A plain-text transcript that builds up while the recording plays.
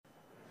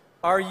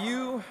Are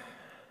you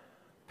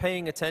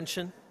paying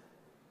attention?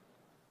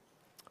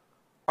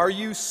 Are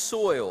you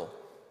soil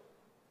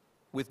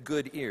with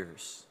good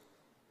ears?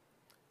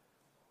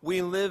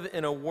 We live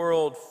in a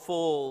world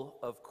full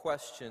of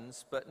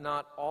questions, but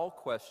not all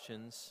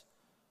questions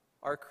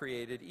are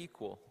created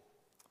equal.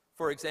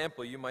 For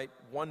example, you might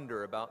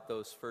wonder about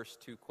those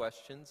first two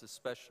questions,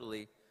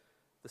 especially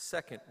the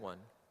second one.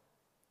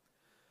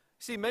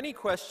 See, many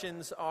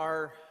questions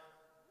are,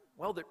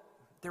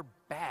 they're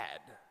bad,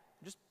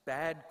 just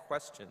bad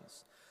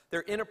questions.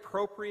 They're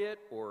inappropriate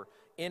or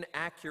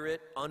inaccurate,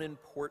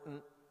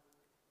 unimportant,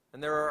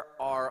 and there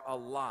are a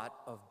lot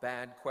of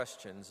bad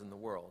questions in the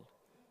world.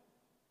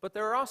 But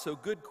there are also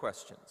good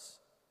questions,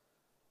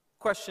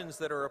 questions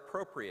that are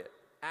appropriate,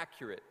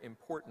 accurate,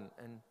 important,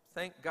 and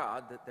thank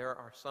God that there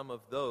are some of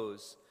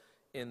those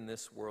in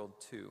this world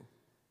too.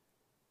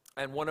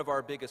 And one of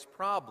our biggest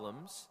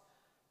problems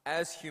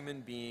as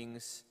human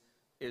beings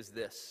is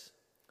this: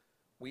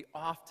 we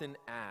often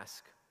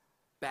ask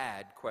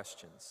bad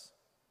questions.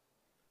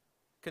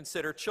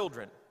 Consider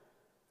children.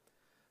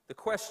 The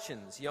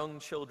questions young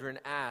children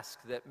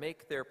ask that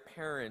make their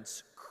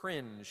parents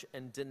cringe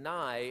and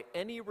deny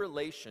any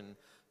relation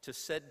to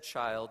said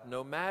child,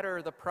 no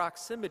matter the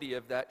proximity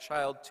of that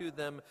child to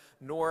them,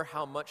 nor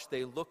how much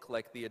they look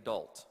like the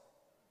adult.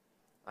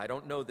 I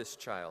don't know this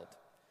child.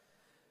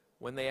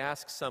 When they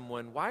ask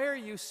someone, "Why are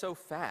you so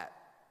fat?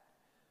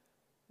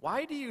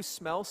 Why do you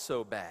smell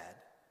so bad?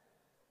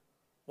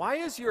 Why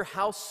is your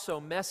house so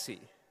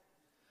messy?"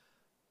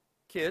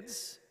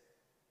 Kids,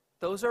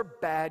 those are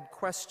bad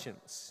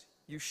questions.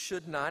 You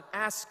should not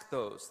ask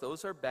those.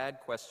 Those are bad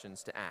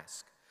questions to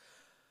ask.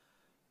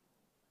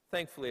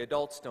 Thankfully,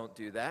 adults don't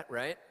do that,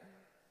 right?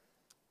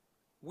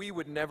 We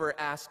would never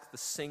ask the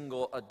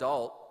single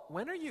adult,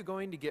 "When are you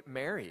going to get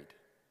married?"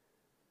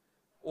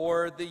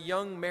 Or the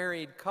young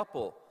married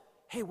couple,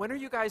 "Hey, when are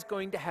you guys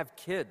going to have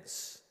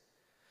kids?"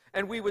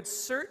 And we would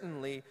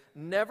certainly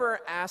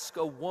never ask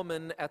a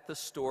woman at the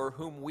store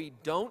whom we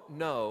don't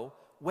know,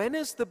 "When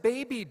is the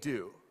baby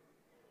due?"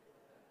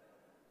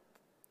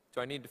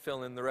 Do I need to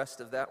fill in the rest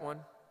of that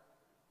one?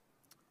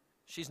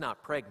 She's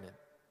not pregnant.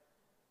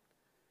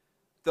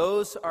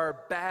 Those are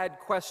bad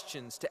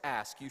questions to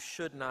ask. You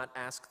should not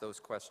ask those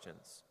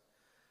questions.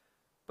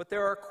 But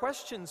there are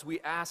questions we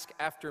ask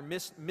after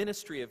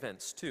ministry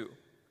events too.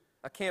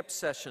 A camp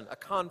session, a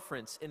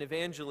conference, an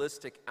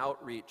evangelistic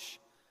outreach.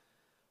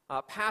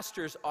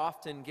 Pastors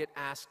often get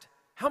asked,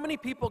 "How many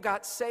people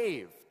got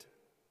saved?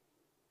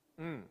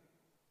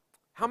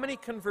 How many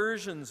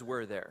conversions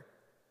were there?"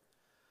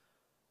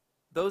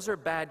 Those are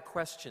bad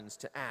questions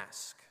to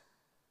ask.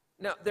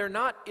 Now, they're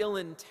not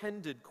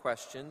ill-intended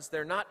questions,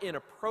 they're not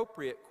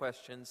inappropriate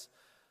questions,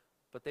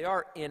 but they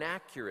are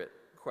inaccurate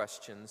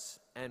questions,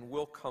 and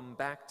we'll come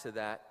back to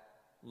that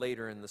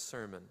later in the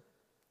sermon.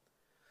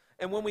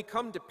 And when we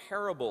come to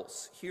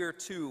parables, here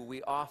too,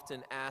 we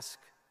often ask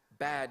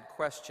bad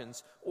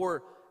questions,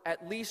 or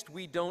at least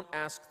we don't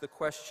ask the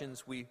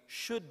questions we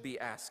should be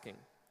asking.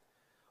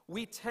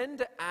 We tend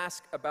to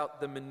ask about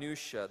the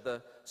minutiae,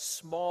 the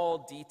small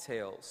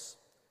details,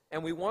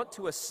 and we want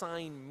to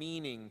assign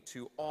meaning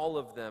to all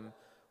of them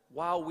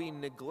while we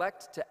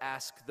neglect to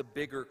ask the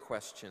bigger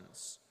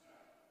questions.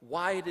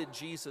 Why did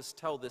Jesus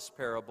tell this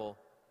parable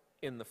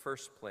in the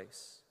first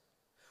place?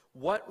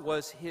 What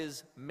was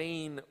his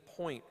main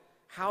point?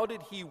 How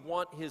did he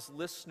want his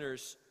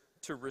listeners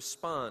to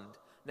respond?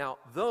 Now,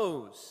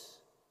 those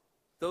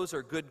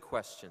are good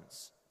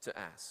questions to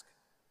ask.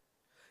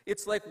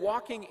 It's like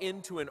walking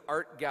into an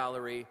art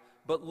gallery,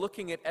 but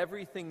looking at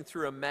everything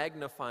through a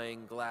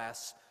magnifying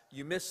glass.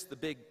 You miss the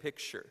big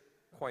picture,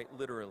 quite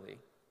literally.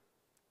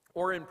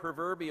 Or in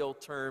proverbial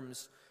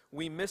terms,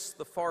 we miss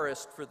the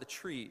forest for the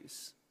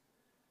trees.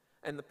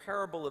 And the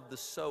parable of the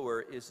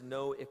sower is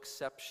no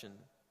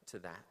exception to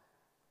that.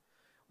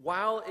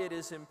 While it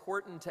is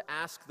important to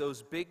ask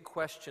those big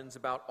questions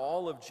about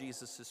all of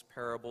Jesus'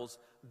 parables,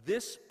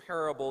 this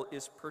parable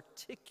is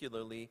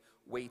particularly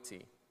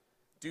weighty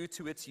due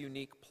to its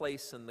unique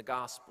place in the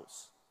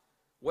Gospels.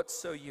 What's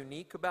so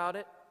unique about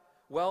it?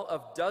 Well,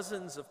 of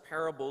dozens of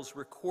parables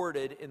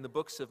recorded in the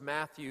books of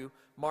Matthew,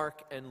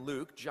 Mark, and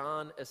Luke,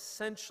 John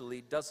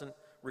essentially doesn't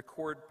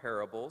record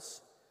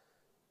parables.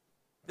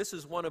 This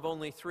is one of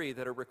only 3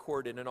 that are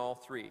recorded in all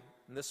 3.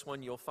 And this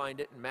one you'll find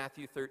it in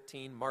Matthew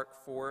 13, Mark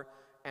 4,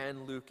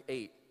 and Luke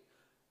 8.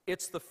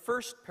 It's the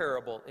first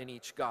parable in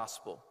each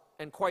gospel,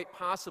 and quite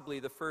possibly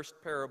the first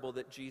parable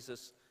that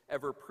Jesus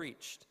ever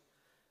preached.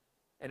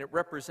 And it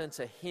represents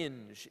a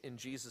hinge in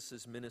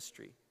Jesus'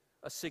 ministry,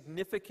 a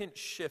significant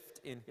shift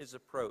in his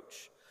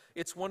approach.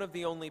 It's one of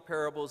the only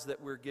parables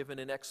that we're given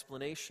an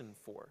explanation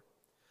for.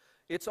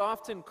 It's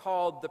often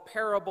called the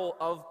parable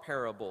of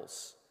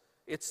parables.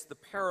 It's the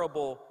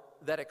parable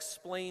that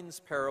explains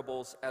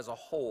parables as a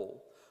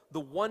whole. The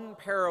one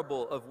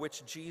parable of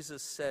which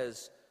Jesus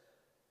says,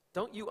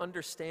 "Don't you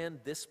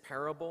understand this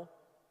parable?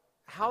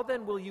 How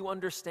then will you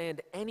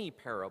understand any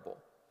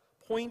parable?"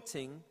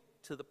 Pointing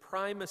to the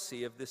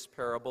primacy of this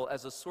parable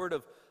as a sort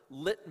of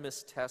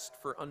litmus test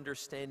for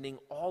understanding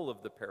all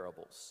of the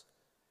parables.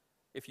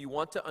 If you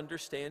want to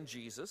understand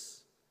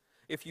Jesus,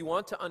 if you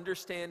want to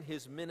understand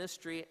his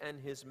ministry and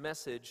his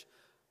message,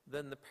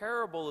 then the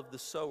parable of the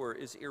sower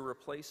is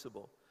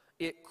irreplaceable.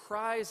 It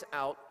cries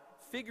out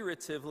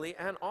figuratively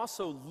and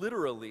also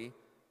literally,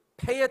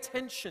 pay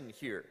attention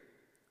here.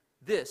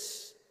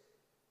 This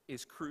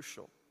is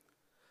crucial.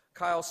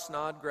 Kyle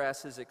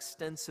Snodgrass's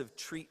extensive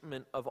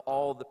treatment of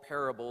all the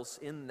parables,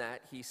 in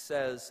that he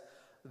says,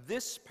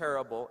 this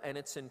parable and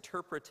its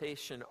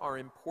interpretation are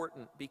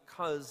important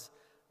because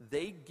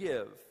they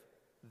give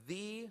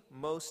the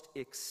most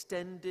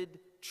extended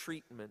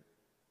treatment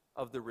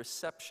of the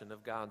reception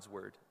of God's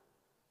word.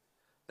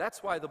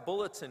 That's why the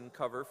bulletin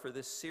cover for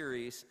this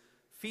series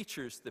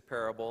features the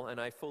parable, and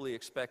I fully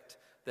expect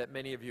that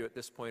many of you at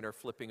this point are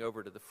flipping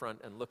over to the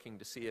front and looking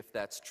to see if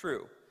that's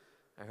true.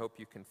 I hope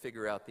you can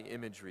figure out the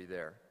imagery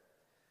there.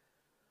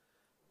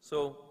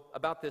 So,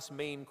 about this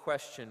main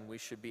question we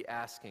should be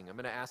asking, I'm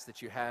going to ask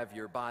that you have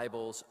your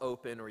Bibles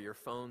open or your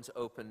phones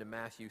open to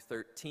Matthew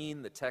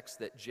 13, the text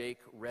that Jake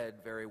read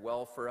very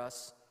well for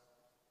us.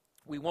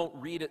 We won't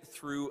read it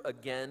through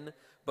again,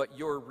 but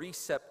your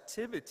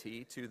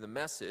receptivity to the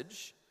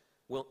message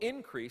will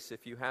increase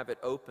if you have it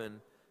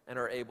open and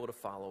are able to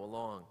follow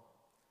along.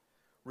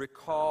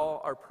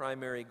 Recall our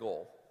primary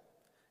goal.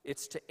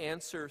 It's to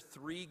answer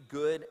three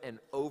good and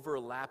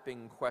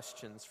overlapping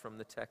questions from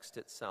the text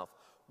itself.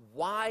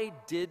 Why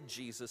did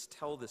Jesus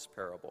tell this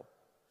parable?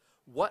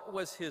 What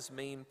was his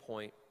main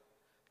point?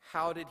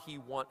 How did he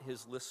want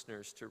his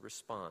listeners to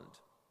respond?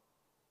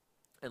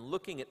 And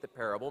looking at the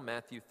parable,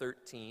 Matthew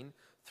 13,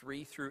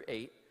 3 through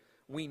 8,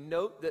 we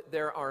note that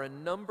there are a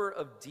number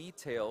of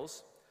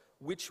details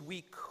which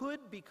we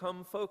could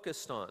become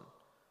focused on.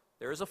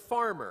 There is a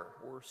farmer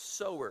or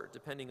sower,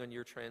 depending on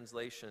your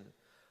translation.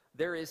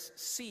 There is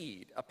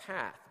seed, a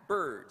path,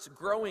 birds,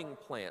 growing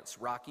plants,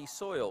 rocky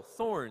soil,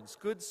 thorns,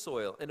 good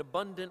soil, an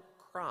abundant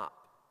crop.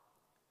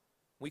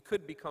 We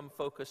could become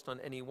focused on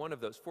any one of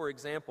those. For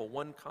example,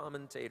 one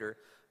commentator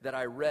that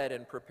I read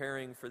in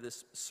preparing for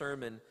this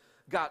sermon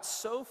got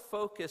so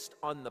focused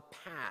on the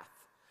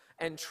path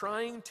and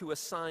trying to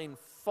assign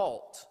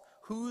fault,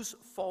 whose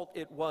fault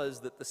it was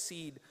that the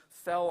seed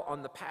fell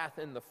on the path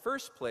in the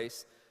first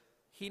place,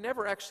 he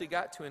never actually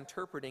got to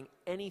interpreting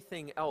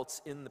anything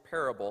else in the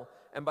parable.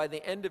 And by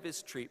the end of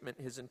his treatment,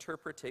 his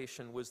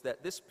interpretation was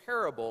that this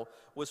parable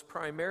was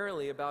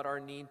primarily about our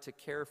need to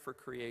care for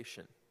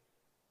creation.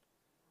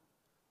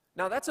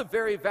 Now, that's a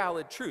very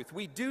valid truth.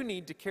 We do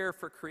need to care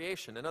for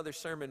creation, another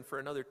sermon for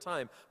another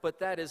time.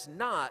 But that is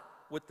not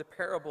what the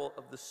parable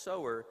of the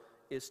sower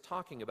is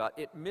talking about.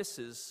 It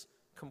misses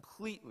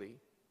completely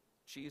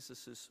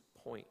Jesus'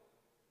 point.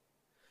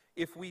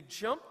 If we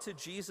jump to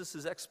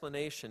Jesus'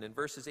 explanation in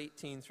verses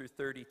 18 through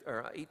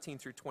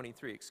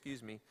 23,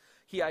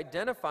 he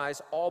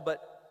identifies all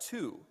but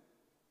two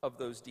of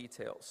those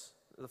details.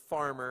 The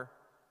farmer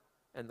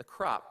and the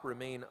crop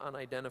remain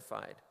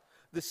unidentified.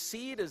 The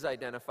seed is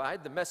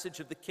identified, the message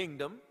of the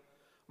kingdom.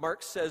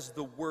 Mark says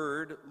the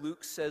word,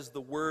 Luke says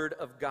the word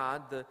of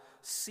God. The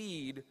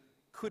seed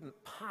couldn't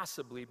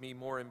possibly be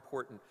more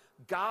important.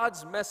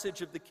 God's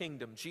message of the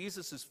kingdom,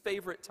 Jesus'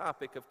 favorite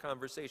topic of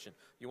conversation.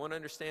 You want to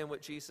understand what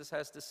Jesus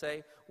has to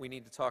say? We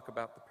need to talk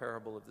about the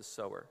parable of the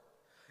sower.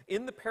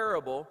 In the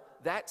parable,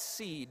 that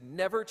seed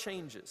never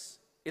changes.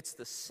 It's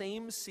the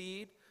same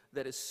seed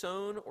that is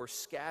sown or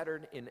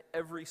scattered in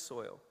every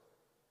soil.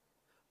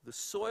 The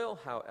soil,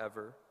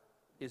 however,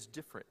 is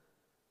different.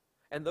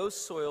 And those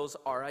soils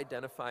are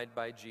identified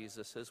by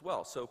Jesus as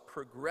well. So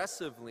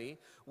progressively,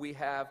 we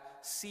have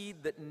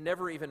seed that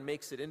never even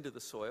makes it into the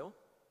soil,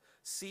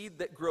 seed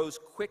that grows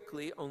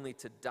quickly only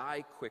to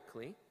die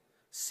quickly,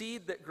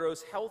 seed that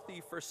grows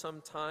healthy for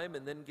some time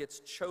and then gets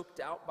choked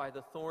out by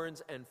the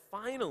thorns, and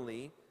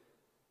finally,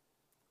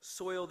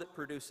 soil that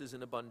produces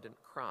an abundant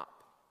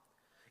crop.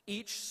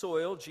 Each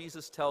soil,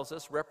 Jesus tells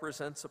us,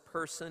 represents a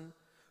person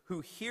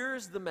who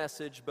hears the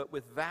message but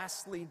with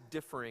vastly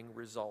differing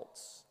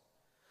results.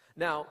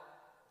 Now,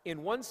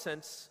 in one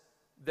sense,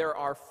 there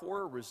are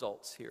 4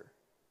 results here,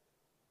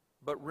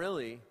 but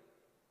really,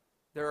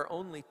 there are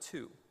only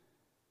 2.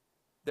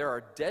 There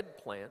are dead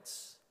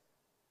plants,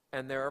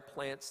 and there are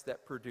plants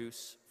that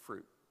produce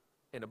fruit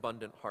in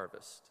abundant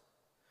harvest.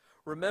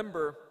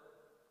 Remember,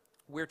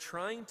 we're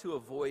trying to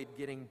avoid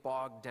getting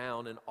bogged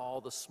down in all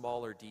the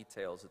smaller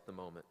details at the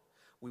moment.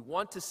 We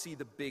want to see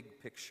the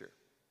big picture.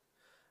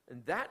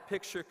 And that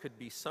picture could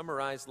be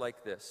summarized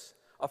like this.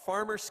 A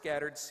farmer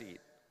scattered seed.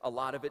 A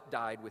lot of it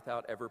died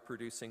without ever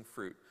producing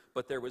fruit,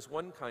 but there was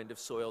one kind of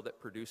soil that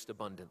produced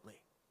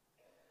abundantly.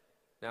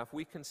 Now, if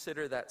we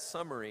consider that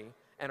summary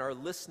and are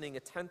listening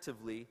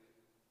attentively,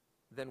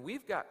 then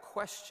we've got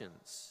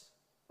questions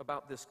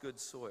about this good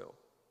soil.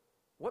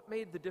 What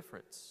made the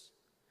difference?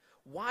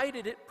 Why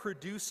did it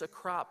produce a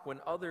crop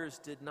when others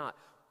did not?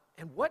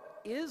 And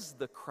what is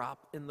the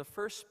crop in the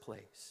first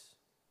place?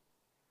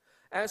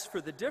 As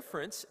for the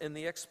difference in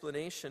the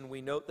explanation,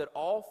 we note that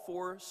all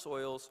 4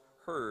 soils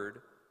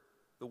heard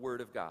the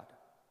word of God.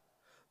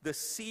 The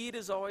seed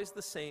is always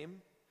the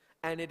same,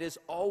 and it is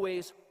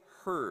always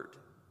heard.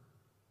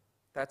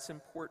 That's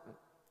important.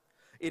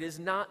 It is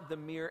not the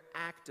mere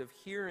act of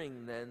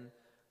hearing, then,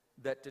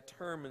 that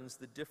determines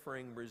the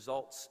differing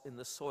results in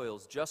the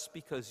soils. Just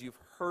because you've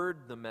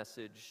heard the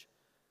message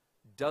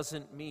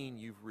doesn't mean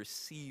you've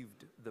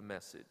received the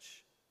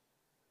message.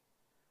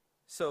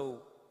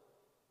 So,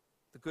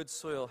 the good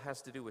soil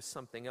has to do with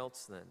something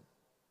else then.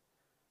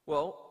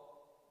 Well,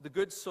 the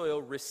good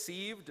soil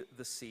received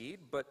the seed,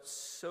 but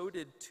so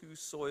did two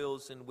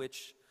soils in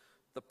which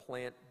the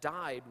plant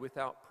died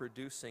without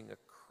producing a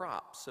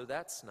crop. So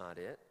that's not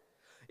it.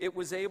 It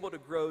was able to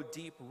grow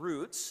deep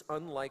roots,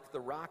 unlike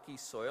the rocky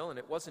soil, and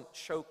it wasn't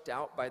choked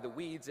out by the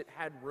weeds. It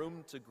had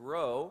room to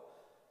grow,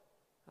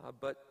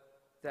 but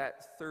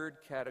that third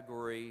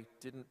category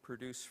didn't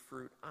produce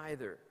fruit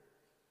either.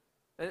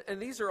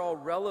 And these are all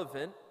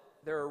relevant.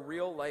 There are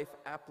real-life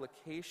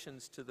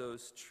applications to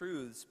those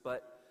truths,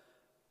 but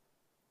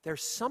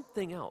there's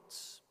something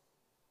else.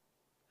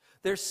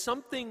 There's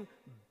something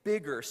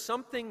bigger,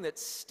 something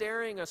that's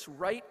staring us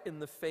right in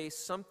the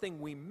face, something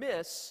we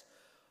miss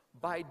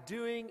by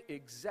doing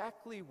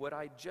exactly what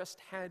I just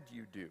had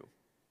you do.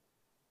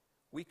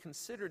 We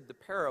considered the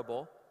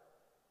parable,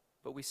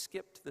 but we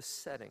skipped the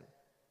setting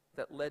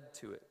that led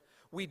to it.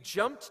 We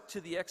jumped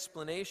to the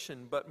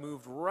explanation, but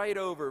moved right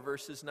over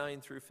verses 9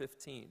 through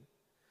 15.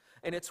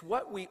 And it's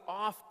what we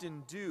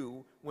often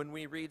do when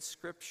we read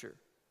Scripture.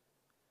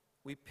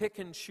 We pick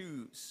and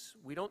choose.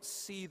 We don't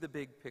see the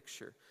big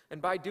picture.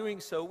 And by doing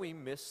so, we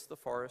miss the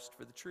forest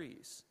for the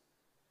trees.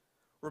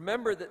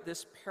 Remember that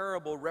this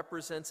parable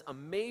represents a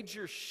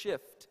major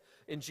shift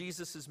in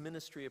Jesus'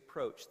 ministry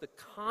approach. The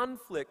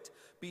conflict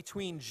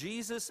between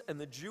Jesus and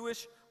the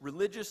Jewish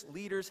religious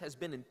leaders has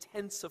been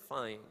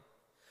intensifying.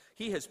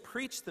 He has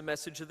preached the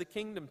message of the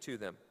kingdom to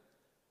them.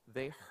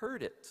 They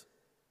heard it.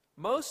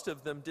 Most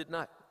of them did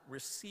not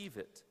receive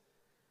it.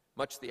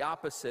 Much the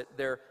opposite,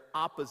 their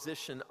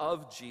opposition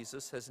of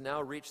Jesus has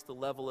now reached the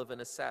level of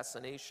an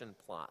assassination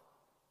plot.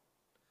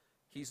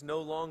 He's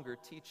no longer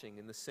teaching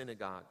in the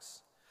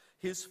synagogues.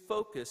 His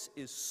focus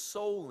is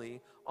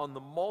solely on the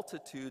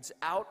multitudes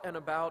out and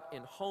about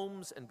in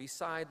homes and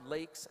beside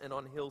lakes and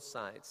on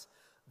hillsides.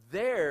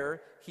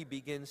 There he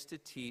begins to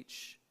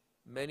teach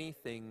many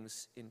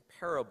things in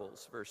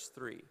parables, verse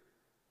 3.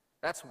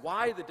 That's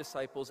why the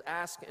disciples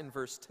ask in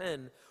verse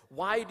 10,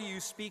 "Why do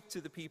you speak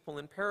to the people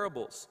in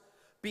parables?"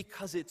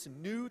 Because it's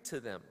new to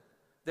them.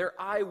 They're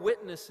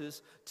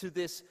eyewitnesses to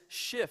this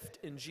shift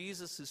in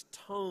Jesus'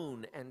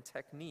 tone and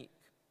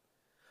technique.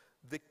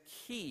 The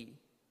key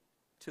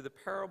to the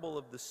parable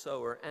of the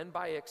sower, and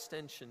by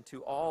extension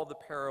to all the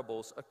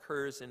parables,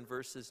 occurs in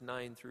verses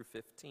 9 through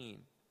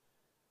 15.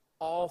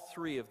 All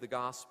three of the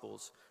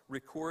Gospels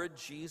record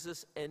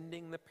Jesus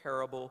ending the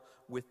parable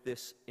with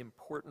this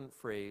important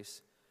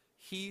phrase,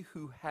 "He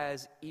who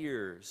has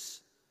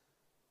ears,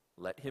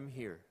 let him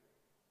hear."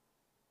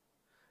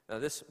 Now,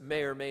 this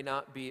may or may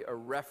not be a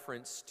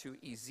reference to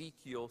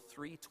Ezekiel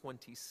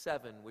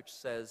 3:27, which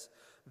says,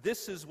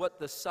 "This is what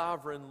the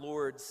sovereign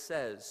Lord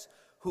says,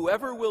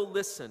 whoever will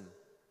listen,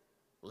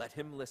 let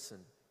him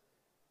listen,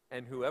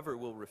 and whoever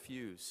will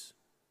refuse,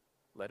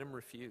 let him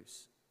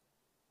refuse.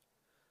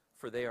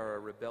 For they are a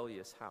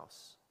rebellious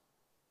house."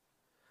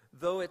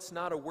 Though it's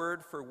not a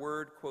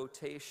word-for-word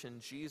quotation,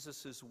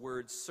 Jesus'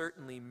 words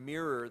certainly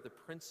mirror the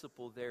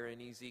principle there in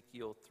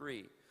Ezekiel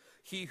 3.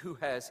 He who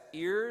has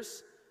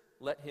ears,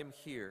 let him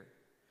hear.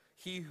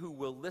 He who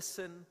will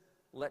listen,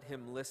 let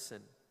him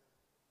listen.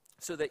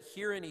 So that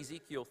here in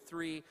Ezekiel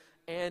 3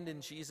 and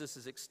in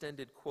Jesus'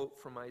 extended quote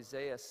from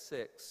Isaiah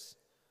 6,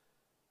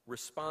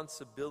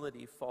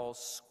 responsibility falls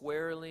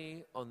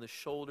squarely on the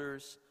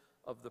shoulders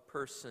of the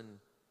person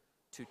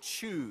to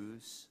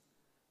choose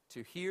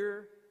to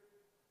hear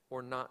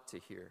or not to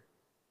hear.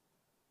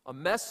 A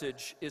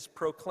message is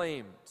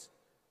proclaimed.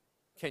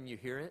 Can you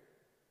hear it?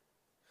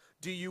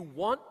 Do you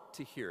want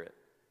to hear it?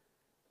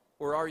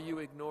 Or are you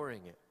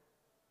ignoring it?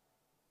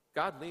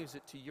 God leaves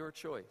it to your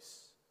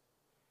choice.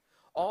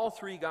 All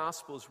three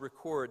Gospels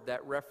record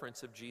that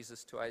reference of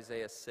Jesus to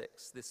Isaiah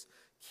 6, this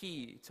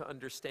key to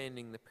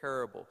understanding the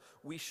parable.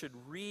 We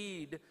should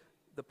read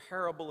the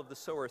parable of the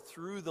sower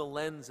through the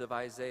lens of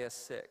Isaiah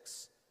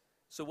 6.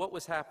 So what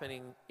was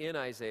happening in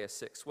Isaiah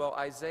 6? Well,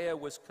 Isaiah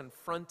was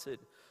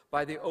confronted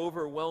by the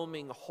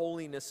overwhelming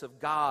holiness of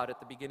God at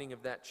the beginning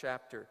of that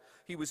chapter.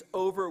 He was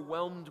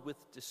overwhelmed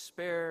with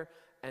despair,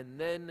 and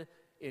then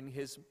in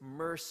his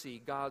mercy,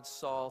 God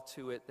saw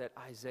to it that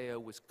Isaiah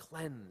was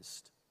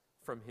cleansed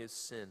from his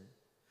sin.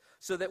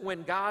 So that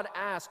when God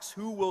asks,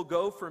 "Who will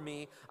go for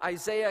me?"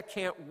 Isaiah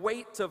can't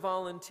wait to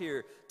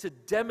volunteer, to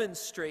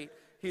demonstrate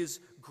his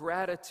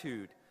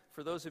gratitude.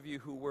 For those of you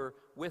who were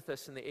with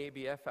us in the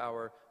ABF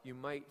hour, you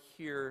might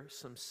hear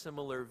some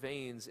similar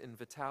veins in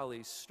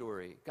Vitali's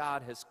story.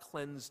 God has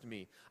cleansed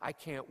me. I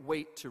can't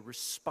wait to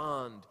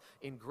respond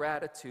in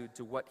gratitude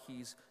to what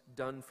he's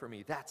done for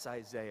me. That's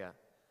Isaiah.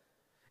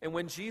 And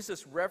when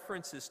Jesus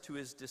references to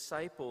his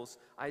disciples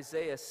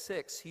Isaiah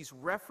 6, he's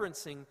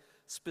referencing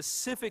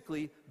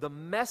specifically the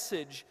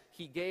message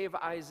he gave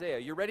Isaiah.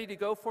 You ready to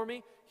go for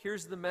me?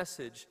 Here's the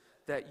message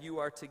that you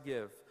are to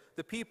give.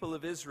 The people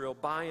of Israel,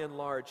 by and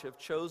large, have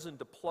chosen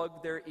to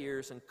plug their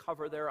ears and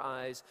cover their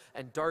eyes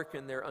and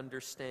darken their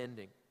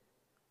understanding.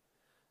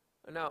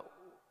 Now,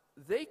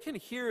 they can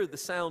hear the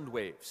sound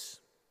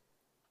waves.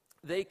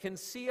 They can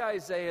see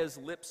Isaiah's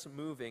lips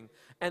moving,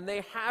 and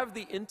they have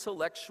the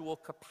intellectual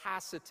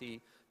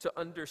capacity to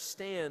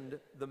understand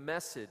the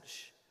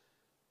message.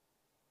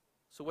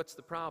 So what's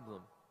the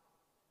problem?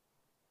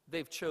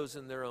 They've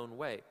chosen their own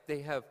way.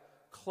 They have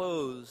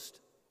closed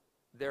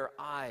their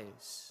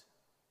eyes.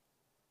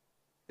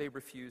 They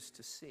refuse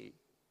to see.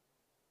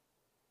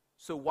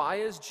 So why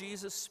is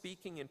Jesus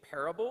speaking in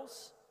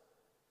parables?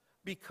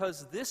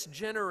 Because this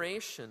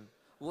generation,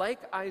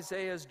 like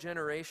Isaiah's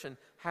generation,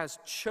 has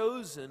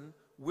chosen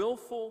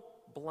willful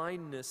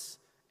blindness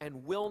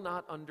and will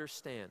not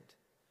understand.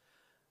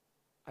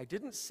 I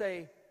didn't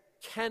say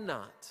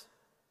cannot.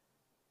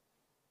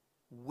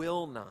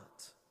 Will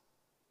not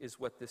is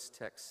what this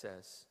text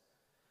says.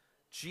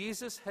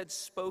 Jesus had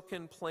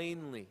spoken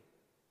plainly.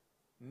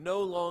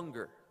 No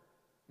longer.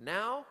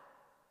 Now,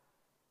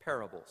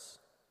 parables.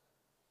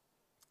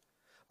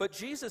 But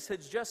Jesus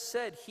had just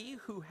said, he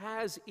who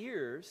has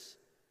ears,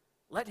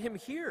 let him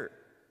hear.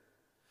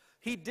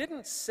 He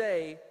didn't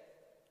say,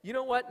 you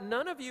know what,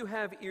 none of you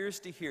have ears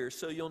to hear,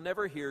 so you'll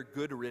never hear,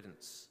 good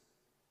riddance.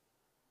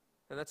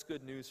 And that's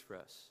good news for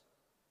us.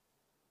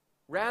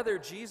 Rather,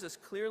 Jesus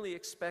clearly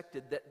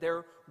expected that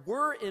there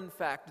were, in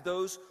fact,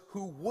 those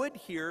who would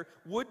hear,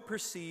 would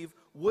perceive,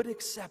 would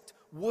accept,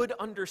 would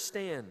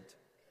understand,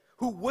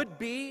 who would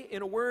be,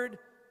 in a word,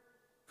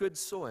 good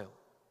soil.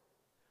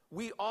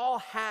 We all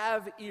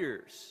have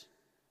ears.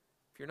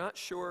 If you're not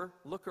sure,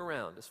 look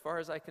around. As far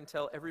as I can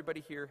tell,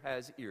 everybody here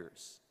has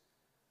ears.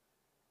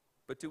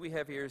 But do we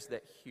have ears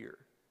that hear?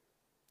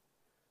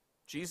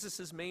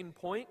 Jesus' main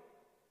point,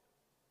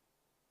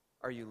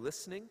 are you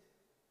listening?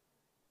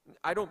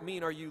 I don't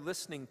mean, are you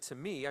listening to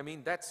me? I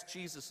mean, that's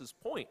Jesus'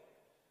 point.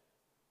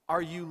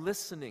 Are you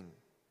listening?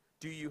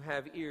 Do you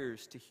have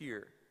ears to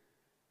hear?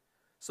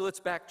 So let's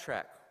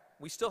backtrack.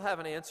 We still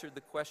haven't answered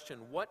the question,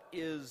 what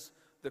is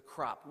the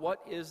crop? What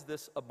is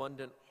this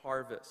abundant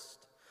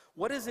harvest?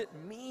 What does it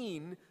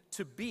mean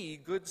to be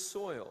good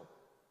soil?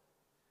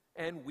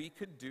 And we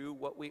could do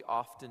what we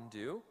often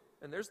do,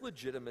 and there's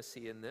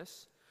legitimacy in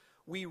this.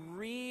 We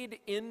read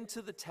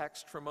into the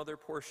text from other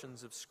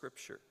portions of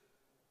Scripture.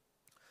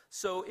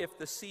 So if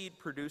the seed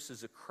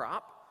produces a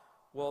crop,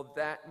 well,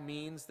 that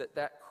means that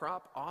that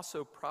crop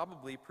also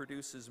probably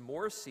produces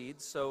more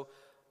seeds. So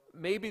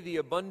maybe the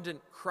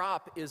abundant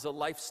crop is a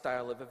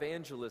lifestyle of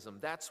evangelism.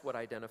 That's what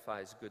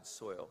identifies good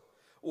soil.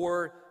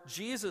 Or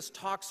Jesus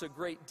talks a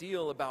great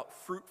deal about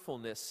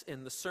fruitfulness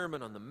in the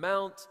Sermon on the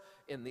Mount,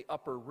 in the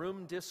Upper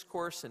Room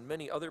Discourse, and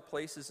many other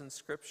places in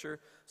Scripture.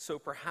 So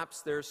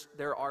perhaps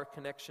there are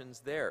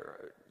connections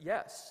there.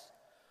 Yes.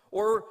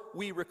 Or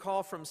we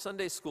recall from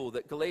Sunday school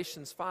that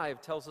Galatians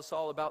 5 tells us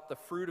all about the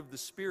fruit of the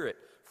Spirit.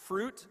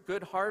 Fruit,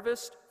 good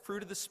harvest,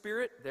 fruit of the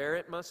Spirit, there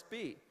it must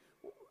be.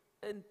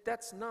 And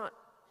that's not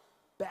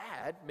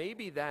bad.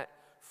 Maybe that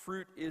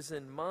fruit is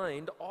in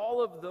mind. All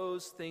of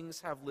those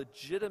things have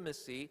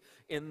legitimacy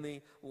in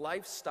the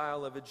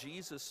lifestyle of a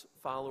Jesus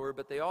follower,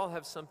 but they all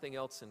have something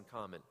else in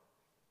common.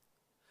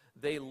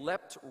 They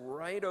leapt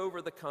right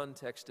over the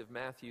context of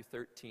Matthew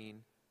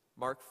 13,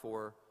 Mark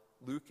 4,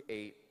 Luke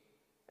 8,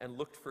 and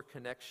looked for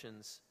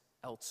connections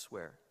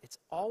elsewhere. It's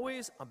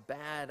always a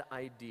bad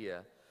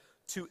idea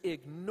to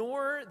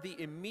ignore the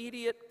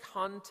immediate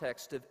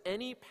context of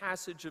any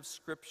passage of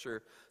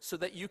Scripture so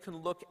that you can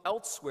look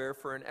elsewhere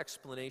for an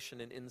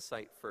explanation and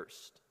insight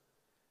first.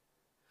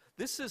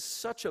 This is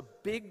such a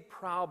big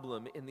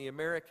problem in the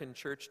American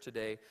church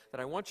today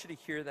that I want you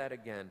to hear that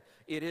again.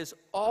 It is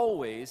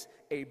always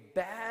a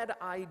bad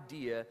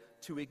idea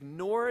to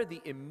ignore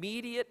the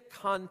immediate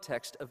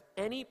context of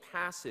any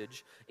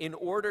passage in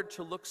order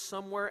to look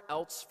somewhere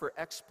else for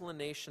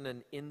explanation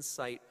and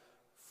insight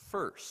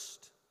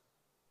first.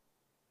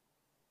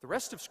 The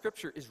rest of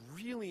Scripture is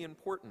really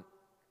important.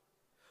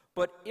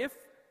 But if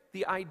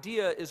the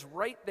idea is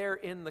right there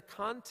in the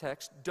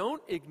context,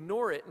 don't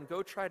ignore it and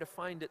go try to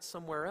find it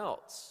somewhere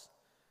else.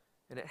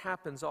 And it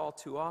happens all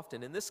too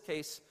often. In this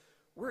case,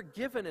 we're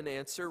given an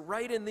answer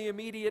right in the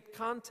immediate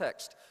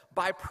context,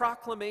 by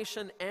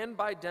proclamation and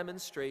by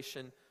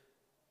demonstration,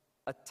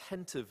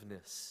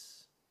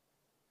 attentiveness.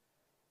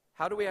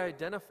 How do we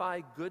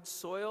identify good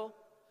soil?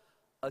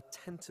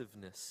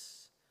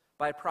 Attentiveness.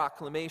 By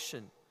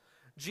proclamation.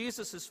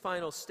 Jesus'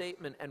 final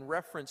statement and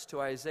reference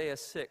to Isaiah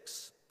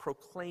 6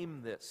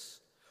 proclaim this.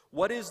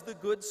 What is the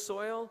good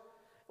soil?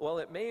 Well,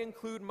 it may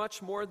include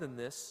much more than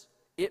this.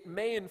 It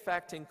may, in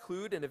fact,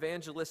 include an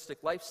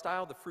evangelistic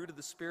lifestyle, the fruit of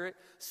the Spirit,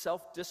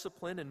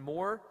 self-discipline, and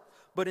more.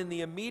 But in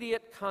the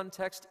immediate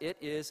context, it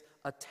is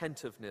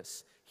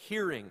attentiveness,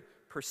 hearing,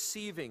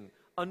 perceiving,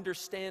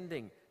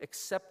 understanding,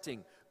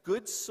 accepting.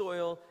 Good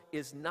soil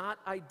is not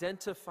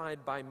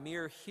identified by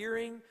mere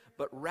hearing,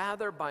 but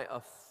rather by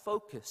a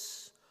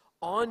focus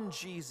on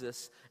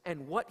Jesus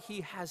and what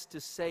he has to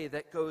say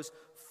that goes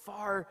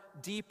far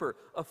deeper.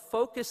 A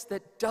focus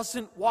that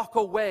doesn't walk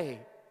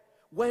away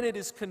when it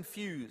is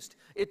confused.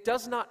 It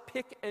does not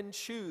pick and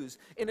choose.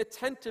 An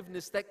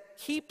attentiveness that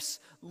keeps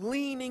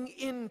leaning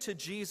into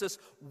Jesus,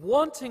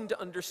 wanting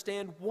to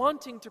understand,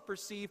 wanting to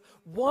perceive,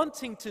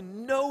 wanting to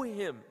know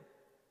him.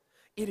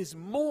 It is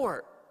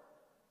more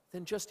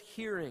than just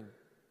hearing.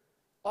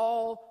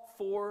 All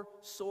four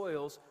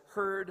soils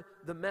heard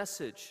the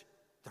message.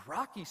 The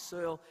rocky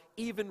soil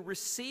even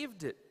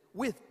received it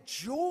with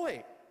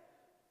joy.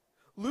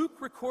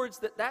 Luke records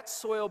that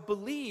soil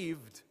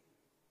believed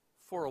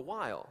for a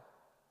while,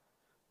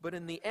 but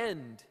in the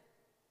end,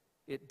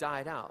 it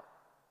died out.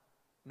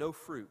 No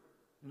fruit,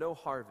 no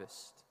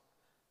harvest.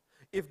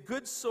 If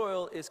good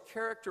soil is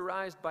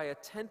characterized by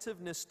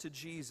attentiveness to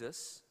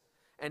Jesus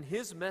and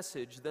his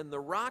message, then the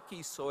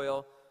rocky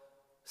soil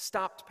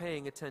stopped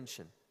paying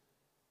attention.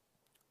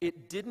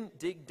 It didn't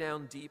dig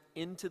down deep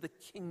into the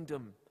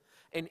kingdom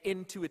and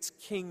into its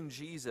King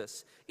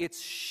Jesus.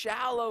 Its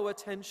shallow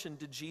attention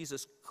to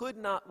Jesus could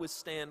not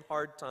withstand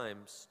hard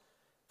times,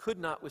 could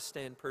not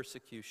withstand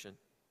persecution.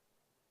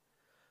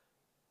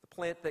 The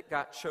plant that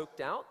got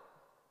choked out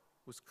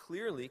was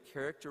clearly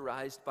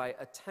characterized by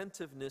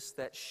attentiveness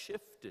that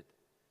shifted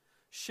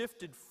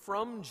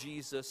from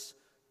Jesus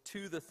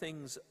to the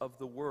things of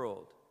the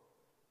world.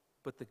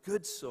 But the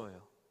good soil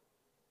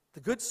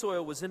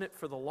was in it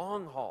for the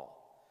long haul.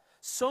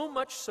 So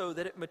much so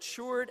that it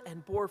matured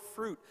and bore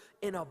fruit,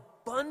 an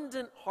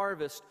abundant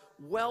harvest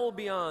well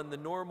beyond the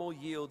normal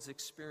yields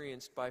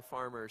experienced by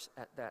farmers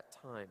at that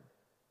time.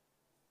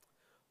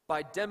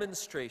 By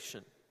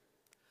demonstration,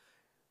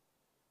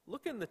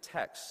 look in the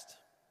text.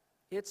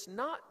 It's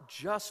not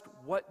just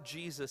what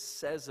Jesus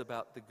says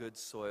about the good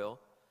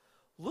soil.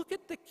 Look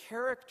at the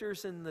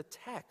characters in the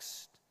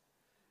text,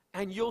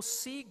 and you'll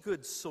see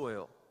good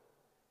soil.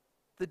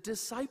 The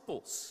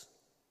disciples.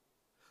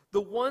 The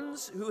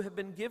ones who have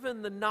been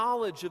given the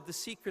knowledge of the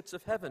secrets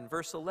of heaven,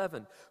 verse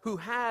 11, who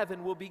have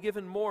and will be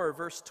given more,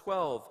 verse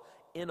 12,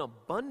 in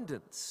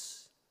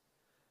abundance.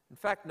 In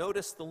fact,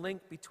 notice the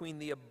link between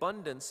the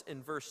abundance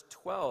in verse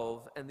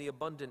 12 and the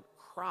abundant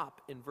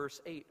crop in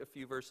verse 8, a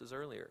few verses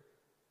earlier.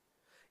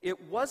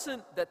 It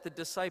wasn't that the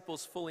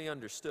disciples fully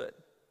understood.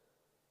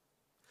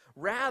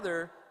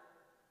 Rather,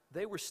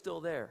 they were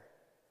still there,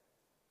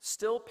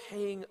 still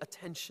paying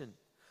attention,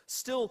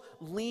 still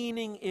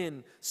leaning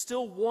in,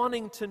 still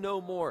wanting to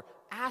know more,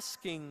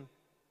 asking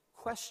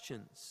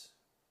questions.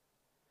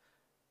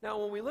 Now,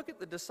 when we look at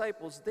the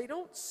disciples, they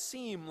don't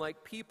seem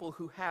like people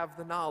who have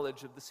the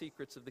knowledge of the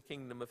secrets of the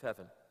kingdom of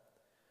heaven.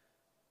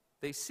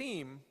 They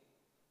seem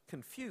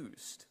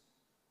confused.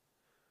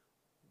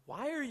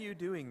 Why are you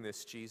doing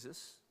this,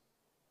 Jesus?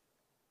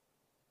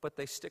 But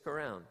they stick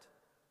around.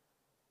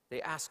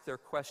 They ask their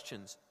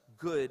questions,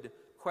 good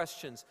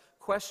questions,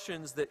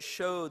 questions that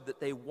showed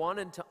that they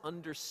wanted to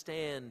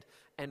understand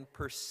and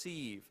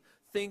perceive.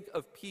 Think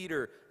of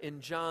Peter in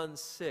John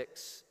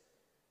 6,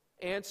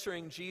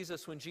 answering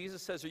Jesus when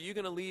Jesus says, "Are you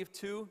going to leave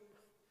too?"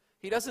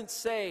 He doesn't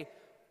say,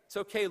 "It's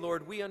okay,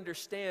 Lord, we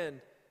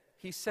understand."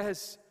 He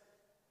says,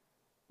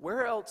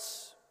 "Where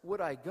else would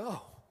I go?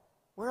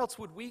 Where else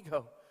would we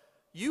go?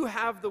 You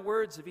have the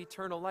words of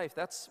eternal life."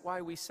 That's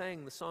why we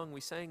sang the song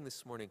we sang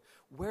this morning.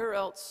 Where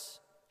else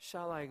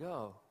shall I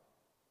go?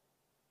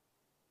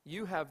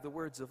 You have the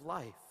words of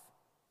life.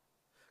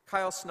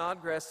 Kyle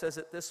Snodgrass says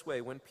it this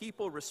way: when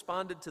people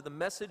responded to the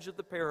message of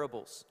the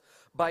parables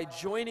by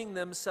joining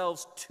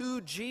themselves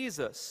to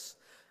Jesus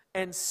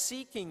and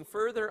seeking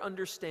further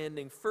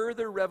understanding,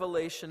 further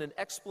revelation and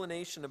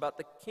explanation about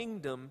the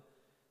kingdom,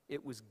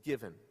 it was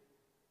given.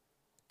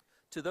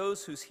 To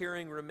those whose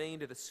hearing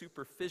remained at a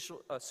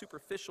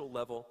superficial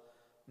level,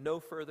 no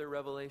further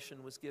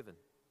revelation was given.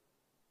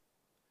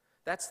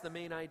 That's the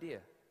main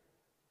idea.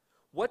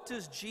 What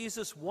does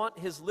Jesus want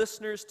his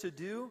listeners to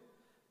do?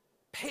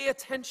 Pay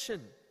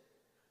attention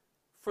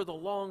for the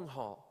long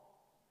haul.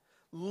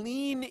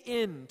 Lean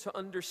in to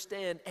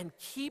understand and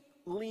keep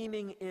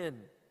leaning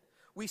in.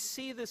 We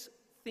see this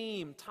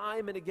theme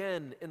time and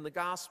again in the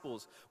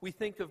Gospels. We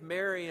think of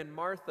Mary and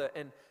Martha,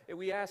 and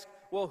we ask,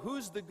 well,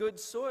 who's the good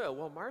soil?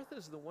 Well,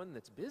 Martha's the one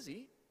that's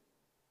busy.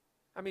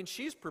 I mean,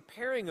 she's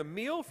preparing a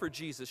meal for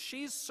Jesus.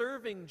 She's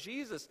serving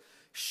Jesus.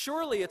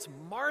 Surely it's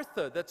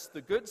Martha that's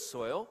the good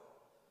soil.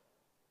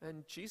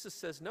 And Jesus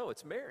says, no,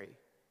 it's Mary.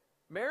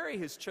 Mary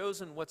has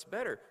chosen what's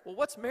better. Well,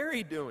 what's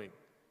Mary doing?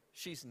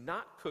 She's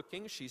not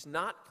cooking. She's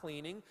not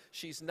cleaning.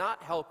 She's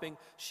not helping.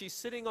 She's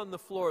sitting on the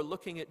floor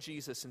looking at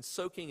Jesus and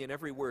soaking in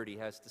every word he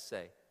has to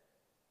say.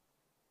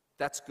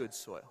 That's good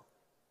soil.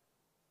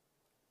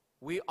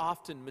 We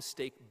often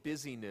mistake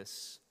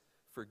busyness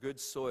for good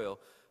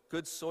soil.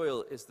 Good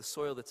soil is the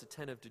soil that's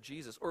attentive to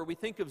Jesus. Or we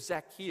think of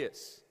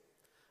Zacchaeus.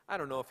 I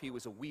don't know if he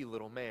was a wee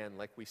little man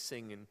like we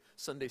sing in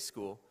Sunday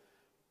school,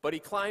 but he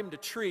climbed a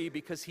tree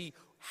because he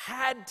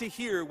had to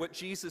hear what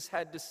Jesus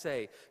had to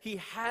say. He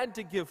had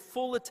to give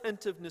full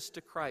attentiveness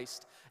to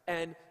Christ,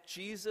 and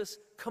Jesus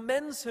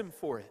commends him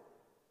for it.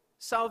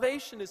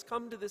 Salvation has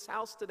come to this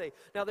house today.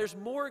 Now, there's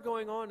more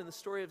going on in the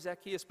story of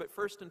Zacchaeus, but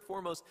first and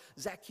foremost,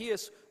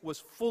 Zacchaeus was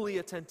fully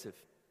attentive.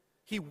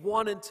 He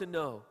wanted to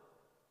know.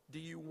 Do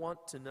you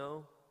want to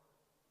know?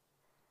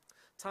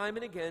 Time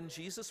and again,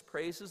 Jesus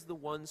praises the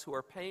ones who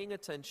are paying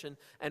attention,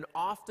 and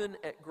often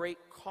at great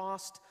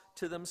cost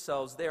to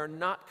themselves. They are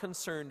not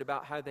concerned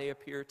about how they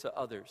appear to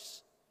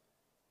others.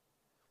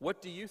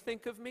 What do you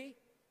think of me?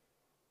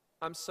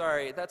 I'm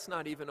sorry, that's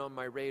not even on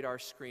my radar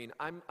screen.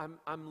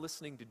 I'm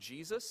listening to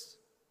Jesus.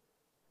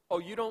 Oh,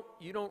 you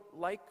don't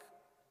like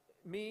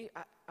me?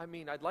 I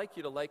mean, I'd like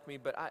you to like me,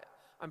 but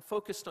I'm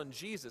focused on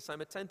Jesus.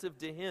 I'm attentive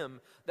to him.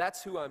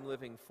 That's who I'm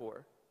living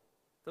for.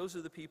 Those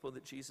are the people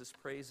that Jesus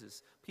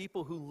praises.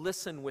 People who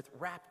listen with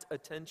rapt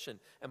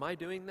attention. Am I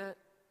doing that?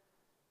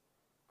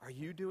 Are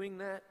you doing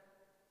that?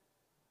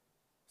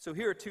 So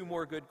here are two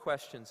more good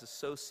questions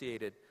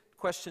associated,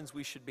 questions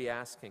we should be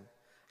asking.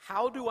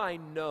 How do I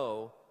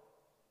know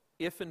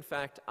if in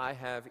fact I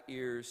have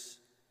ears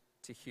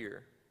to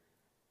hear?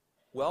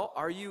 Well,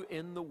 are you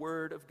in the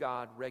Word of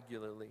God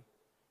regularly,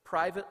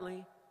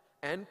 privately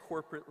and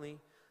corporately,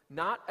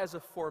 not as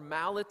a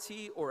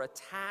formality or a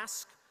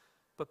task,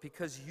 but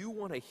because you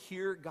want to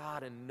hear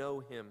God and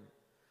know him?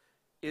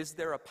 Is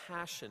there a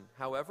passion,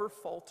 however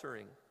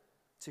faltering,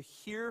 to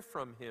hear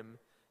from him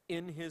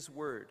in his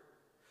word?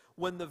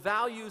 When the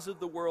values of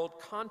the world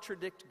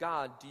contradict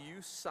God, do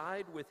you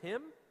side with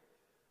him?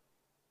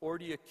 Or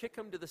do you kick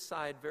him to the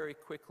side very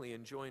quickly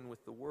and join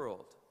with the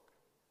world?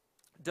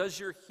 Does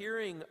your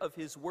hearing of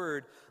his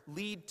word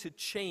lead to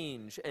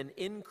change and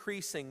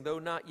increasing, though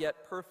not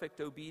yet perfect,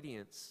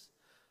 obedience?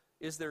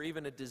 Is there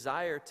even a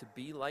desire to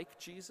be like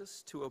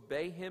Jesus, to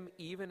obey him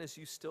even as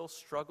you still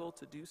struggle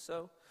to do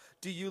so?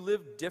 Do you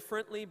live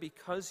differently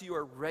because you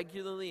are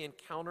regularly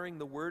encountering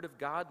the Word of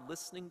God,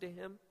 listening to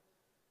him?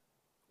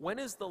 When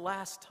is the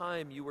last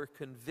time you were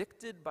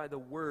convicted by the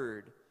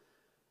Word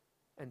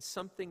and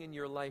something in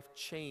your life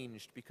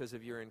changed because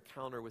of your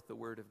encounter with the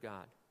Word of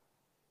God?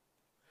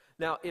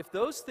 Now, if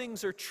those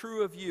things are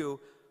true of you,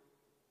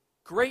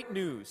 great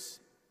news.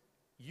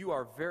 You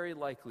are very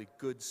likely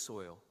good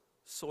soil.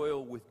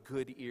 Soil with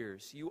good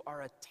ears. You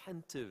are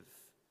attentive.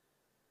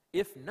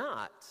 If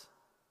not,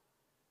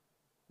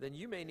 then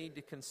you may need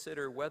to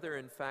consider whether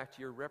in fact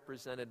you're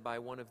represented by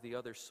one of the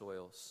other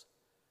soils.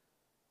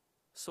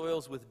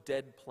 Soils with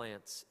dead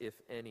plants, if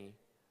any.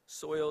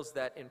 Soils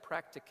that in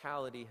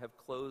practicality have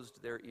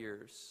closed their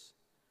ears.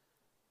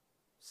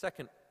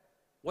 Second,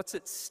 what's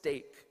at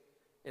stake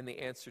in the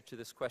answer to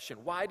this question?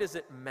 Why does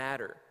it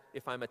matter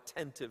if I'm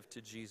attentive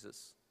to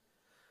Jesus?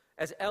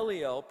 As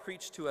Eliel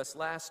preached to us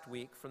last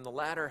week from the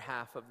latter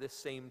half of this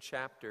same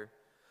chapter,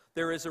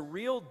 there is a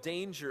real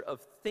danger of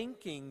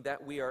thinking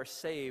that we are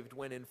saved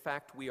when in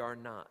fact we are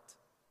not.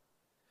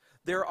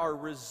 There are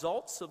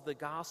results of the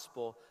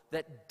gospel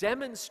that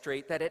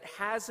demonstrate that it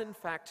has in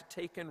fact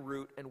taken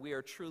root and we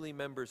are truly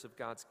members of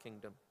God's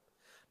kingdom.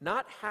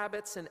 Not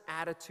habits and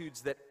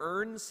attitudes that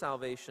earn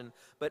salvation,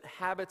 but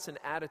habits and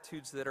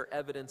attitudes that are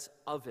evidence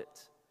of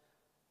it.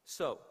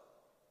 So,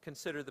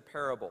 consider the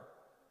parable.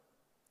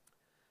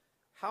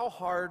 How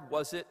hard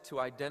was it to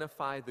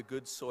identify the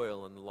good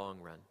soil in the long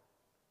run?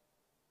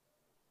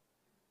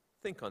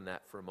 Think on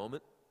that for a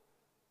moment.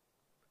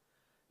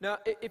 Now,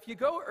 if you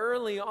go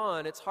early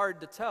on, it's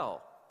hard to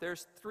tell.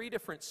 There's 3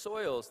 different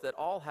soils that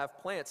all have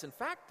plants. In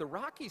fact, the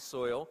rocky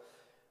soil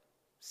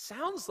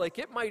sounds like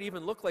it might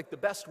even look like the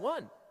best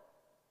one.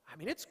 I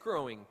mean, it's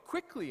growing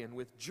quickly and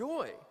with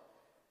joy.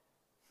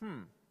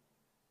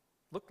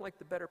 Looked like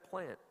the better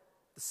plant.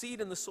 The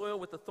seed in the soil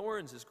with the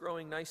thorns is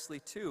growing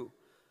nicely too.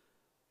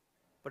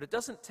 But it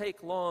doesn't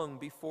take long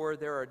before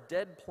there are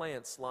dead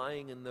plants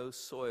lying in those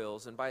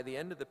soils, and by the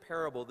end of the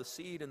parable, the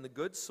seed in the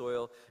good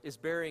soil is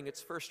bearing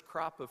its first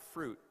crop of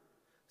fruit.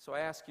 So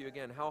I ask you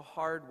again, how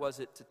hard was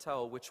it to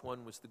tell which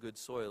one was the good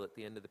soil at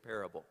the end of the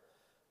parable?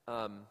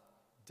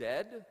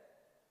 Dead,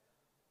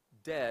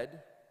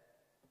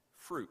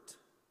 fruit.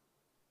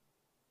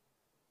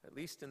 At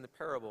least in the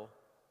parable,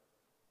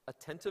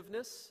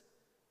 attentiveness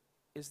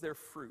is their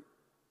fruit.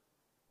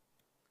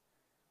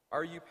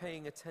 Are you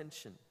paying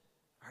attention?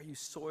 Are you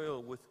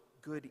soil with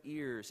good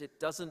ears? It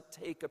doesn't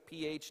take a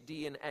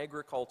PhD in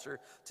agriculture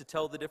to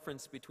tell the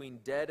difference between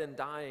dead and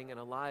dying and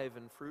alive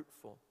and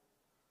fruitful.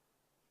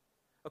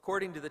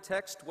 According to the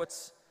text,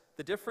 what's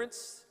the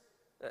difference?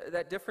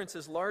 That difference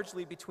is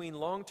largely between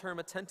long-term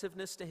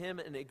attentiveness to him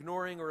and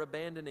ignoring or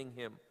abandoning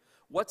him.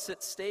 What's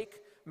at stake?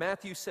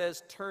 Matthew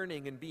says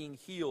turning and being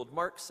healed.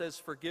 Mark says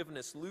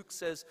forgiveness. Luke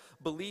says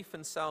belief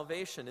and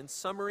salvation. In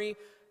summary,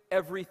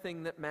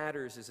 everything that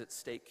matters is at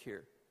stake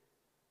here.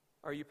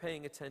 Are you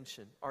paying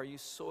attention? Are you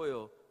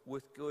soil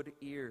with good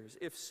ears?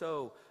 If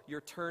so, you're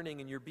turning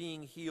and you're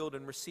being healed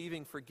and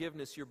receiving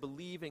forgiveness. You're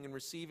believing and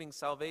receiving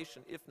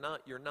salvation. If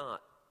not, you're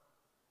not.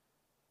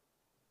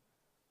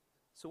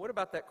 So what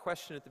about that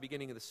question at the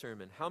beginning of the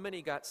sermon? How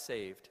many got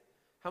saved?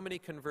 How many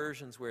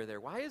conversions were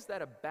there? Why is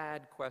that a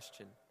bad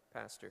question,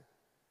 Pastor?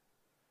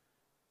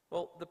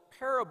 Well, the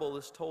parable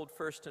is told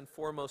first and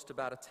foremost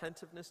about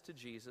attentiveness to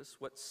Jesus,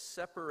 what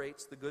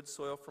separates the good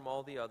soil from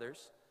all the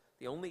others.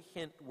 The only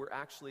hint we're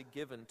actually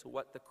given to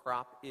what the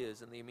crop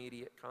is in the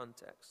immediate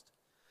context.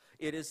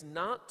 It is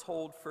not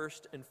told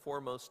first and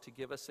foremost to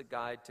give us a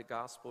guide to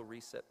gospel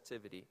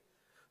receptivity.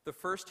 The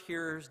first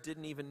hearers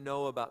didn't even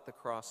know about the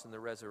cross and the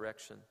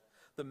resurrection.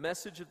 The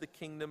message of the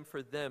kingdom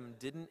for them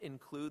didn't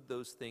include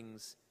those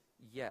things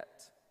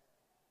yet.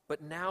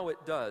 But now it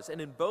does.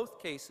 And in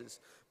both cases,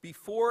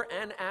 before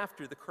and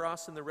after the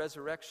cross and the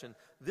resurrection,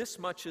 this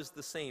much is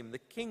the same. The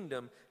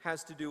kingdom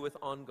has to do with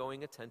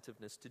ongoing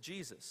attentiveness to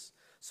Jesus.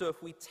 So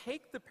if we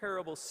take the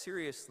parable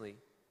seriously,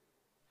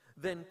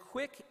 then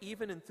quick,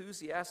 even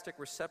enthusiastic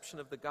reception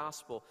of the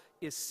gospel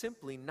is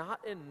simply not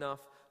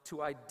enough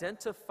to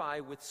identify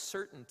with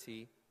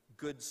certainty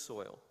good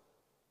soil.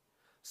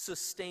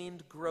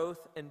 Sustained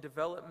growth and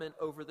development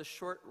over the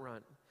short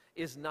run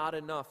is not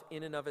enough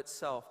in and of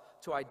itself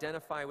to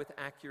identify with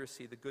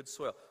accuracy the good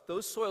soil.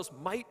 Those soils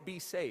might be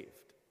saved,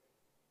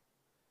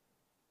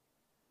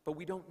 but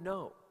we don't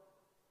know.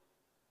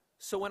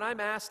 So when I'm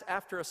asked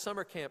after a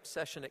summer camp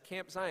session at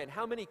Camp Zion,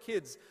 how many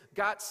kids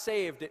got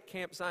saved at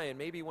Camp Zion?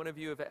 Maybe one of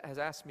you has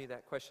asked me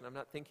that question. I'm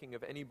not thinking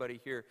of anybody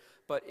here.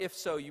 But if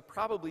so, you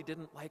probably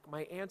didn't like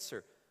my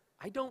answer.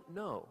 I don't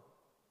know.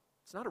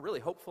 It's not a really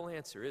hopeful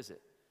answer, is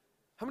it?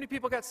 How many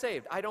people got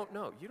saved? I don't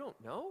know. You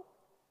don't know?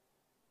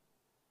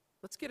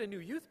 Let's get a new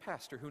youth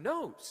pastor who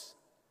knows.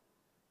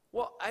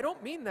 Well, I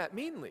don't mean that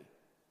meanly.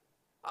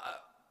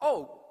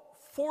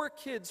 4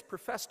 kids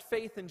professed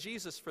faith in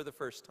Jesus for the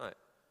first time.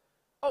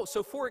 Oh,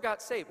 so 4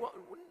 got saved. Well,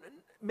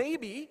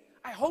 maybe.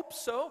 I hope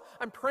so.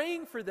 I'm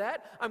praying for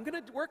that. I'm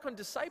going to work on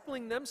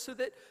discipling them so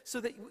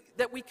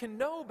that we can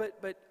know.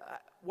 But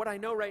what I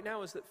know right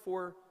now is that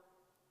 4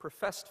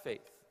 professed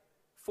faith.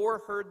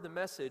 4 heard the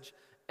message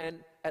and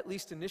at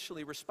least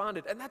initially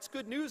responded. And that's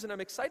good news, and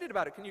I'm excited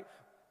about it.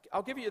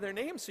 I'll give you their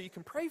names so you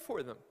can pray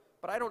for them.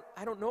 But I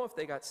don't know if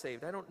they got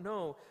saved. I don't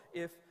know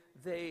if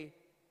they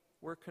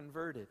were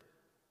converted.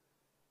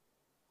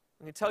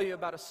 I can tell you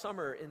about a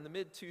summer in the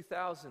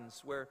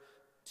mid-2000s where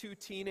 2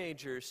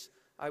 teenagers,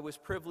 I was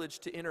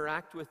privileged to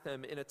interact with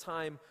them in a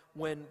time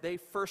when they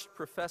first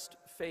professed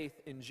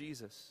faith in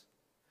Jesus.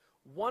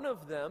 One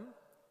of them,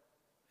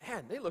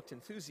 man, they looked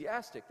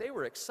enthusiastic. They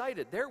were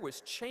excited. There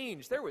was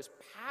change. There was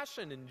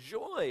passion and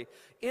joy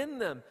in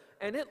them.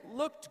 And it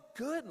looked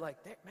good. Like,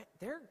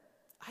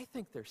 I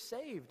think they're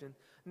saved. And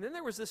then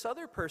there was this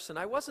other person.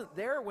 I wasn't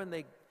there when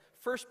they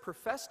first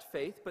professed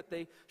faith, but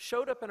they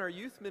showed up in our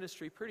youth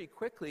ministry pretty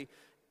quickly,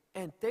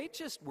 and they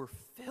just were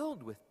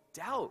filled with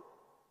doubt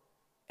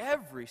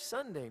every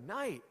Sunday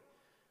night.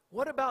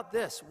 What about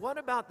this? What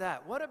about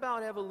that? What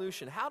about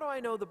evolution? How do I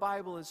know the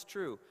Bible is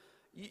true?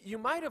 You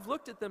might have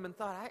looked at them and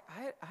thought,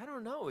 I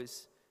don't know,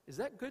 is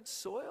that good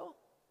soil?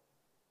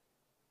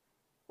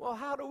 Well,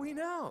 how do we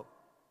know?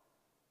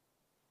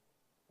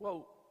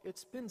 Well,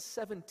 it's been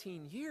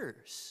 17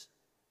 years.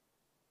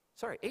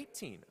 Sorry,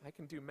 18. I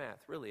can do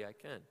math. Really, I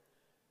can.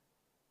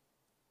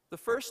 The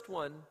first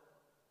one,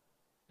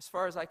 as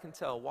far as I can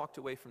tell, walked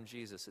away from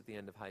Jesus at the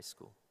end of high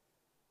school.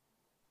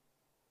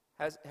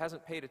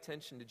 Hasn't paid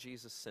attention to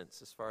Jesus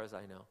since, as far as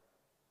I know.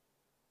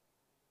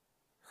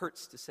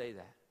 Hurts to say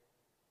that.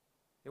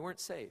 They weren't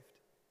saved.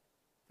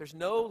 There's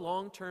no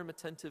long-term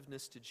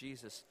attentiveness to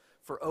Jesus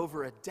for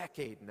over a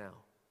decade now.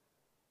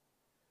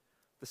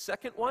 The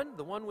second one,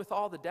 the one with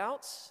all the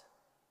doubts,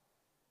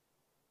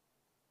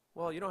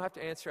 well, you don't have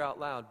to answer out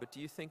loud, but do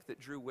you think that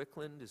Drew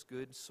Wickland is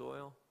good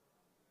soil?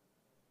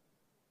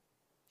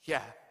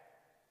 Yeah.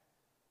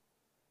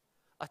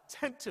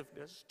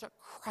 Attentiveness to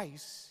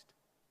Christ.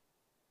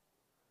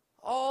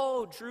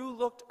 Oh, Drew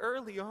looked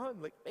early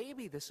on like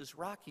maybe this is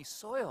rocky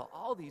soil.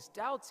 All these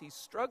doubts, he's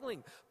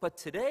struggling. But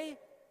today,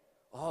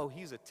 oh,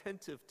 he's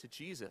attentive to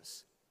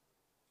Jesus.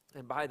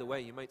 And by the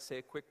way, you might say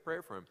a quick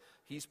prayer for him.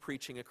 He's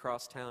preaching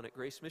across town at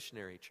Grace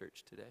Missionary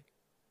Church today.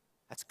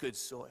 That's good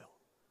soil.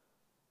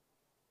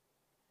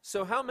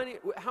 So how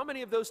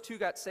many of those 2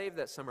 got saved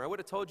that summer? I would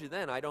have told you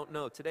then. I don't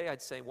know. Today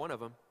I'd say one of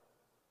them.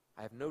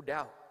 I have no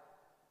doubt.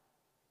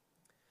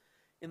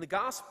 In the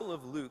Gospel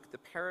of Luke, the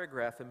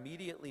paragraph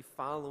immediately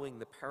following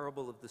the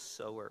parable of the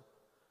sower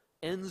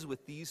ends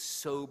with these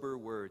sober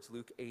words,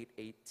 Luke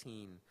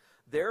 8:18.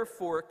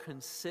 Therefore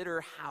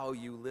consider how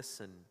you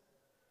listen.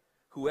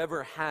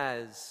 Whoever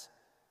has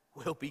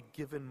will be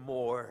given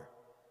more.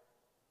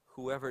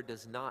 Whoever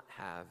does not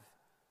have,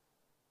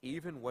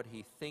 even what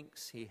he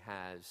thinks he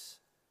has,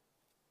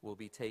 will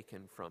be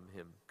taken from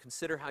him.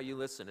 Consider how you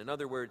listen. In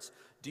other words,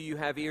 do you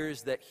have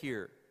ears that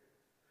hear?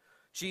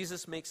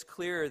 Jesus makes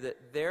clear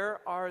that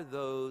there are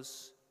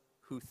those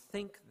who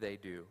think they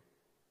do,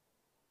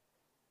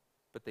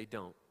 but they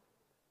don't.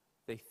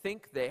 They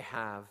think they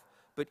have,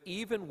 but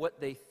even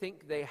what they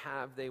think they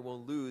have, they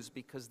will lose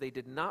because they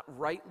did not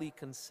rightly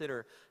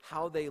consider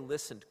how they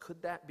listened.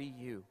 Could that be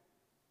you?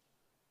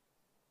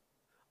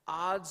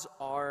 Odds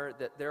are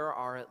that there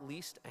are at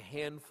least a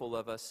handful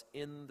of us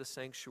in the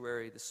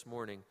sanctuary this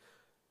morning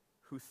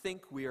who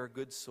think we are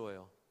good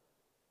soil,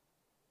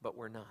 but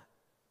we're not.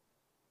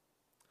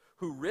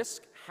 Who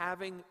risk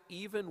having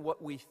even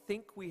what we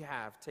think we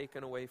have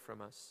taken away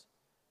from us.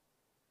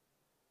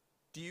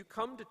 Do you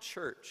come to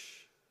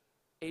church,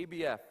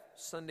 ABF,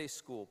 Sunday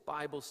school,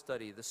 Bible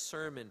study, the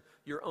sermon,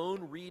 your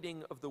own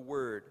reading of the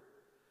Word,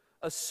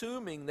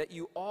 assuming that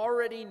you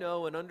already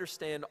know and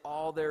understand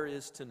all there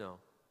is to know?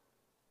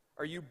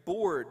 Are you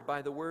bored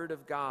by the Word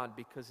of God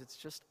because it's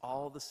just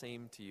all the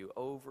same to you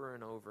over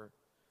and over?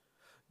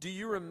 Do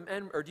you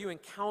remember, or do you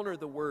encounter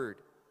the Word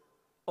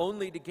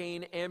only to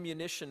gain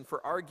ammunition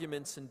for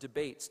arguments and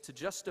debates, to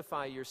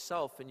justify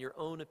yourself and your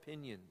own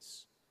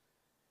opinions?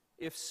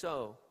 If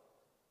so,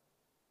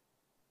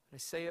 I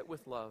say it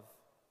with love,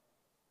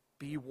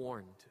 be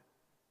warned.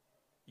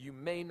 You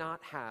may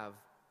not have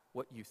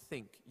what you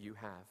think you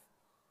have,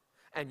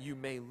 and you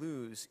may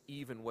lose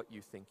even what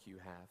you think you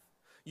have.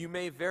 You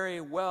may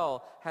very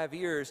well have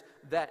ears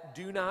that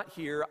do not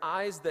hear,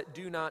 eyes that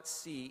do not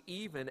see,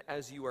 even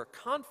as you are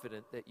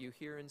confident that you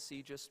hear and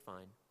see just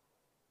fine.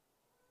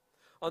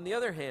 On the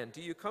other hand,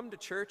 do you come to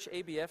church,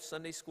 ABF,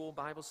 Sunday school,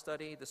 Bible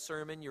study, the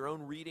sermon, your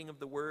own reading of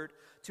the Word,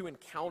 to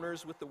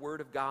encounters with the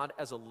Word of God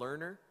as a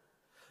learner,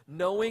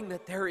 knowing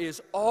that there is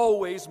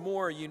always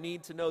more you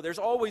need to know? There's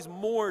always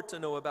more to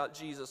know about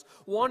Jesus,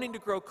 wanting to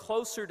grow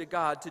closer to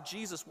God, to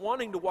Jesus,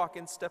 wanting to walk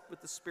in step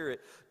with the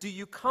Spirit. Do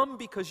you come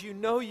because you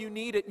know you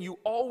need it and you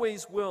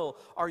always will?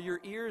 Are your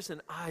ears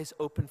and eyes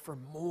open for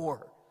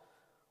more?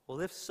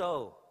 Well, if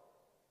so,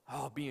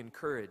 be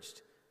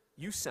encouraged.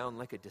 You sound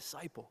like a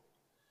disciple.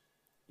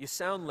 You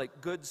sound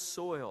like good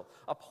soil,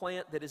 a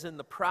plant that is in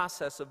the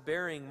process of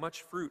bearing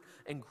much fruit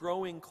and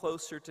growing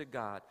closer to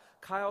God.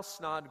 Kyle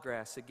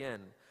Snodgrass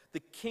again.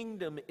 The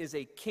kingdom is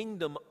a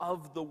kingdom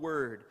of the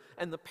Word,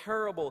 and the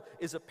parable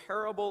is a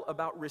parable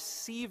about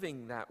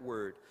receiving that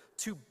Word.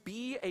 To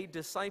be a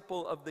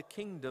disciple of the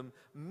kingdom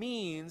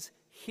means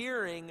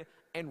hearing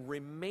and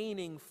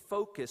remaining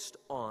focused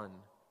on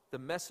the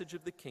message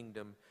of the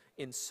kingdom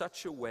in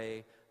such a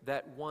way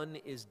that one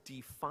is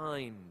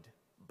defined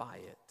by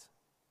it.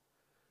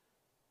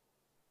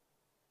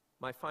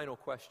 My final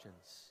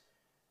questions.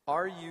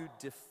 Are you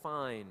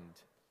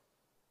defined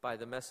by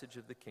the message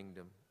of the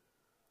kingdom?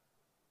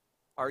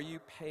 Are you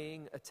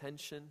paying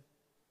attention?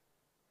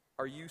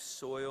 Are you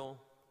soil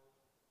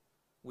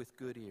with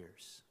good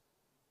ears?